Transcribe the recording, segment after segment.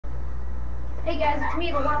Hey guys, it's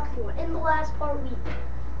me, level6. In the last part, we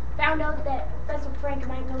found out that Professor Frank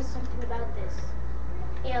might know something about this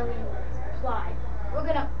alien plot. We're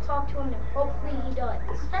gonna talk to him and hopefully he does.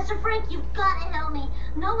 Professor Frank, you've got to help me.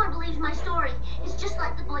 No one believes my story. It's just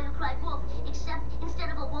like the boy who cried wolf, except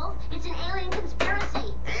instead of a wolf, it's an alien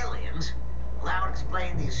conspiracy. Aliens? Well, that would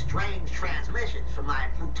explain these strange transmissions from my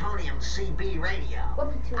plutonium CB radio.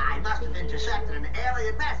 What plutonium I must have CB intercepted an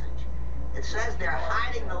alien message. It says they're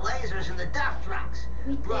hiding the lasers in the duff trucks.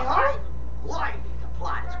 They are? Blimey, the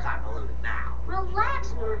plot is convoluted now.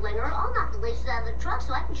 Relax, nerdlinger. I'll knock the lasers out of the truck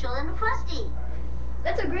so I can show them to Krusty.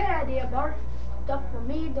 That's a great idea, Bart. Duff for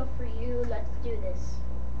me, duff for you. Let's do this.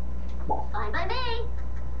 Fine by me.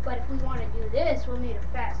 But if we want to do this, we'll need a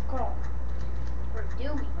fast car. Or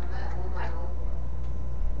do we?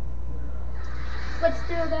 Let's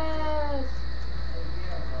do this!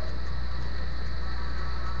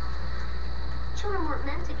 Children weren't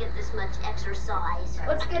meant to get this much exercise.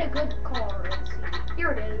 Let's get a good car. Let's see. Here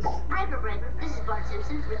it is. Breaker, breaker. This is Bart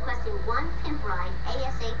Simpson requesting one pimp ride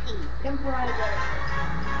ASAP. Pimp ride.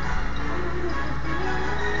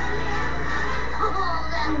 Oh,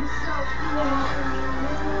 that's so cool.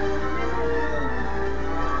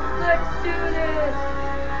 Let's do this!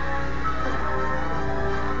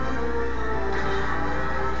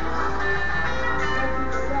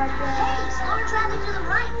 Hey, slower traffic to the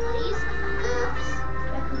right, please. Oops.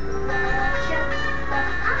 I'm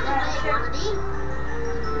the way I want to be.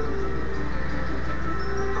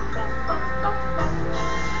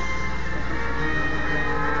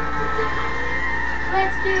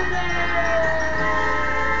 Let's do this!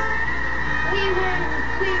 We win!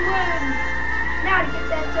 We win! Now to get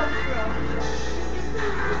that dump truck.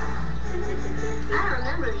 I don't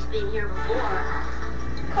remember these being here before.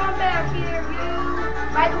 Come back here, you!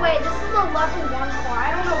 By the way, this is a level 1 car.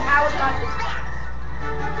 I don't know how it got this fast.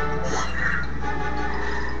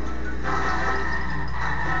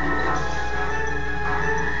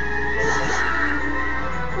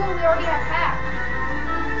 Cool, we already have half.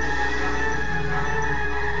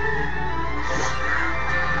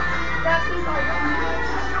 That means our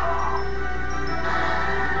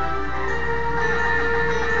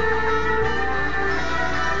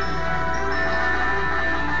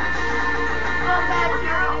come back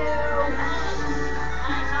here, you!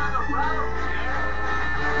 Eyes on the road,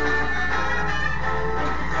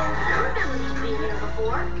 I don't remember these being here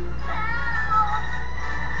before.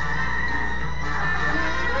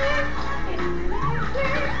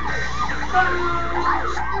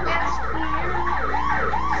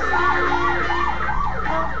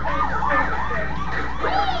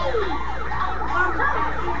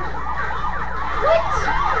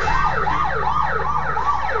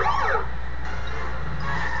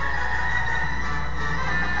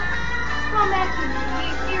 Come back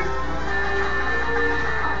here.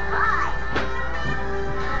 Alright.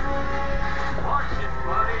 Watch it,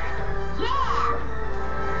 buddy. Yeah.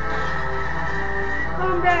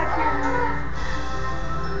 Come back here.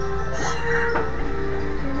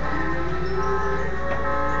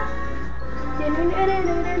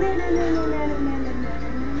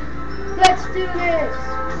 Let's do this.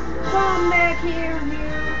 Come back here, you.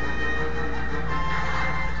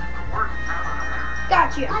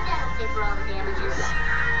 Gotcha. My dad will pay for all the damages.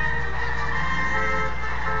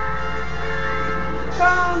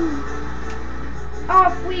 Come.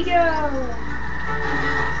 Off we go.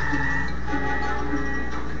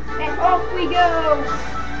 And off we go.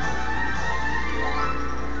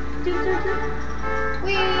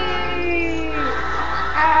 Whee!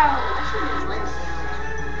 Ow. I should have leg sandwich.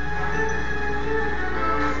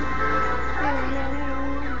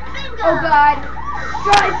 Bingo! Oh God.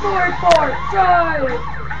 Drive forward, Bart. Drive.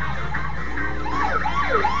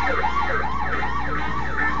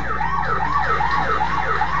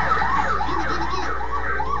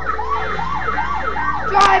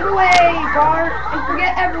 Drive away, Bart, and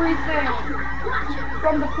forget everything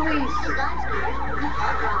from the police.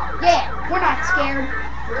 Yeah, we're not scared.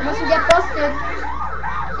 Unless we get busted.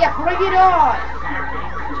 Yeah, bring it on.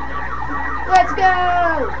 Let's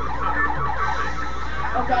go.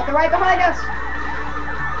 Oh God, they're right behind us.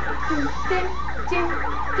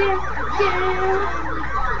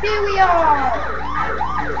 Here we are.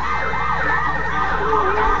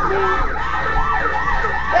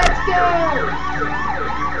 Let's go.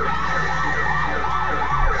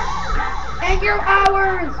 And you're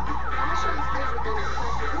ours. I'll show these laser gunners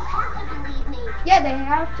Krusty. You have to believe me. Yeah, they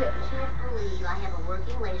have to. I can't believe I have a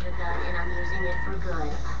working laser gun and I'm using it for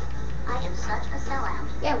good. I am such a sellout.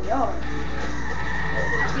 Yeah, we are.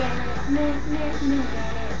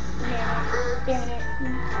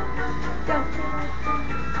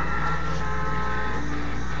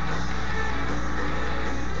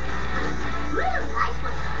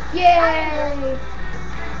 Yay!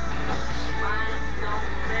 Lives don't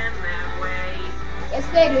bend that way. Yes,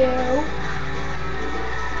 they do.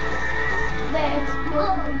 Let's Oh, go.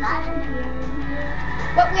 that's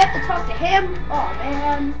But we have to talk to him? Oh,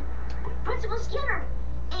 man. Principal Skinner.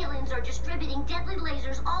 Aliens are distributing deadly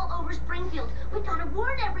lasers all over Springfield. We gotta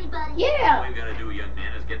warn everybody. All Yeah. we've got to do, young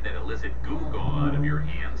man, is get that illicit goo gone out of your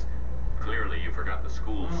hands. Clearly, you forgot the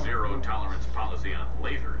school's zero-tolerance policy on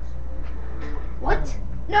lasers. What?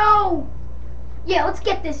 No. Yeah, let's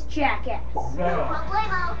get this jackass. No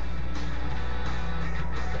problemo.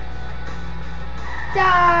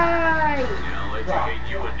 Die. Yeah, I'll educate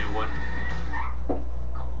you a new one.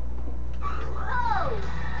 Whoa!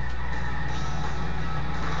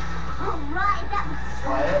 Alright, that was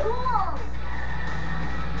so cool!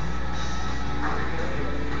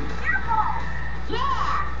 Careful!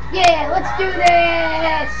 Yeah! Yeah, let's do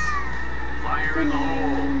this. Fire in the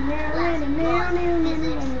hole.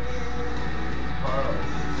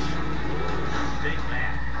 Take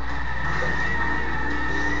that.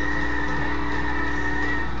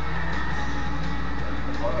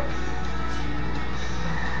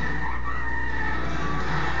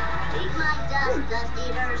 Eat my dust, dust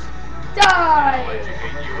eaters. I'll Die.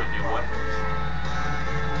 educate you a new one.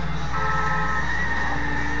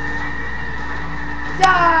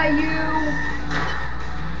 Die, you.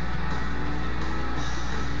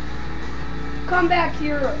 Come back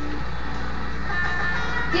here.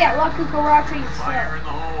 Yeah, lock the garage Fire yourself. in the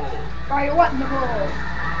hole. Fire what in the hole?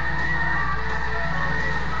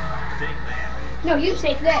 Take that. No, you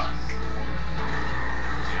take this. Yeah,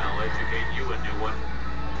 I'll educate you a new one.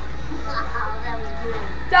 Wow, that was good.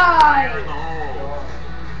 Fire in the Die. hole.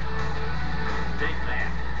 Take that.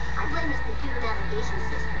 I blame this computer navigation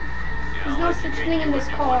system. Yeah, There's I'll no such educate thing you in a this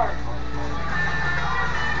new car. one.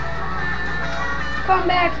 Come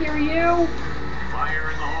back here, you.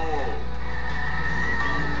 Fire in the hole.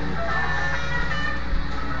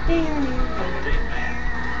 Take that.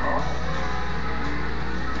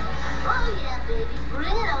 Oh yeah, baby,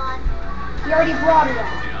 bring it on. You already brought it on.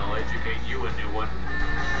 Yeah, I'll educate you a new one.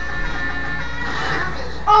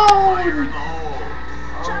 Rubbish. Fire in Oh! the hole.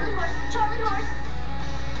 Charlie horse, Charlie horse.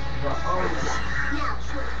 Now,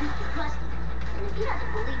 show the beat to Krusty. And if he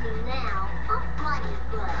doesn't believe me now, I'll fry his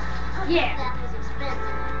butt. Yeah. That was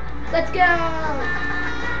expensive. Let's go.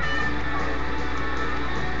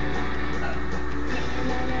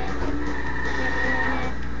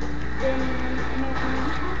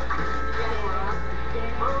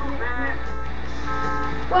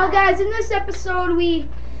 Well, guys, in this episode, we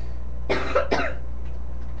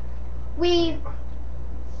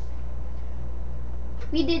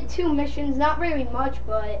did 2 missions. Not very much,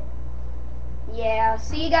 but yeah.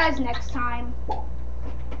 See you guys next time.